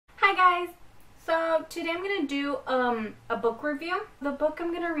Hi guys! So today I'm going to do a book review. The book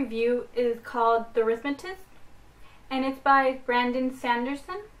I'm going to review is called The Rithmatist, and it's by Brandon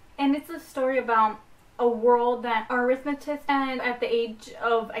Sanderson. And it's a story about a world that arithmetists and at the age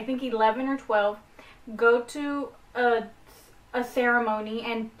of I think 11 or 12 go to a ceremony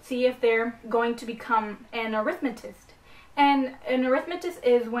and see if they're going to become an arithmetist. And an arithmetist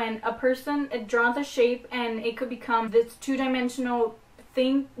is when a person draws a shape and it could become this two-dimensional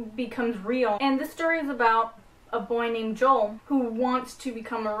thing becomes real. And this story is about a boy named Joel who wants to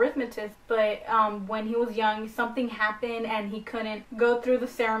become an arithmetist, but when he was young something happened and he couldn't go through the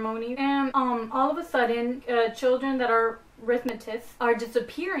ceremony, and all of a sudden children that are arithmetists are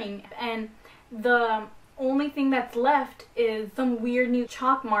disappearing, and the only thing that's left is some weird new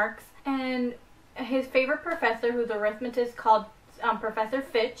chalk marks. And his favorite professor, who's an arithmetist called Professor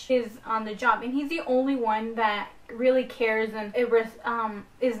Fitch, is on the job, and he's the only one that really cares and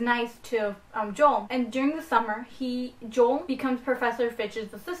is nice to Joel. And during the summer, Joel becomes Professor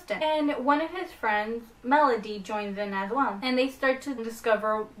Fitch's assistant, and one of his friends, Melody, joins in as well, and they start to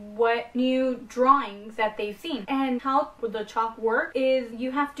discover what new drawings that they've seen. And how the chalk works is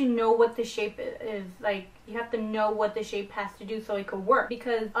you have to know what the shape is like. You have to know what the shape has to do so it could work,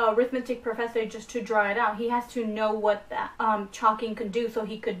 because arithmetic professor, just to draw it out, he has to know what that chalking could do so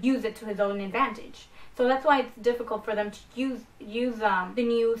he could use it to his own advantage. So that's why it's difficult for them to use the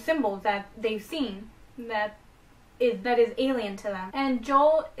new symbols that they've seen that is alien to them. And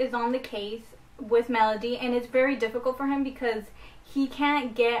Joel is on the case with Melody, and it's very difficult for him because he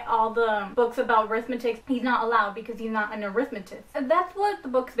can't get all the books about arithmetic. He's not allowed because he's not an arithmetist. And that's what the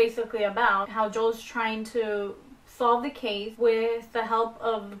book's basically about, how Joel's trying to solve the case with the help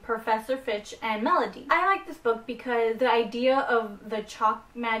of Professor Fitch and Melody. I like this book because the idea of the chalk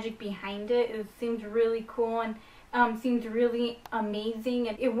magic behind it seems really cool and seems really amazing.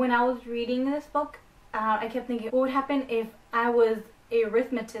 And when I was reading this book, I kept thinking, what would happen if I was a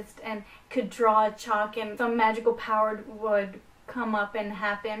arithmetist and could draw chalk and some magical power would come up and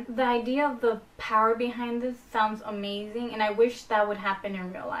happen. The idea of the power behind this sounds amazing, and I wish that would happen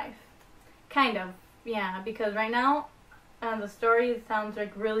in real life. Kind of. Yeah, because right now the story sounds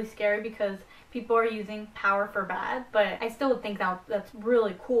like really scary because people are using power for bad, but I still think that's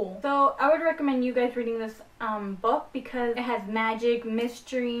really cool. So I would recommend you guys reading this book because it has magic,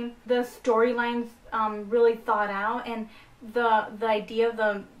 mystery, the storyline's really thought out, and the idea of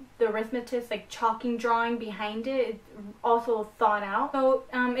the arithmetist, like chalking drawing behind it, it's also thought out. So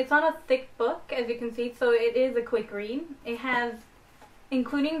it's not a thick book, as you can see, so it is a quick read. It has,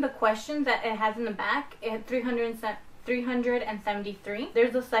 including the questions that it has in the back, it had 373.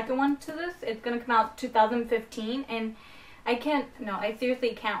 There's a second one to this. It's gonna come out 2015, and I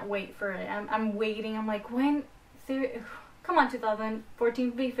seriously can't wait for it. I'm waiting. I'm like, when? Come on, 2014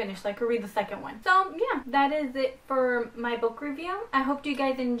 be finished so I could read the second one. So yeah, that is it for my book review. I hope you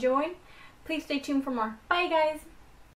guys enjoyed. Please stay tuned for more. Bye guys!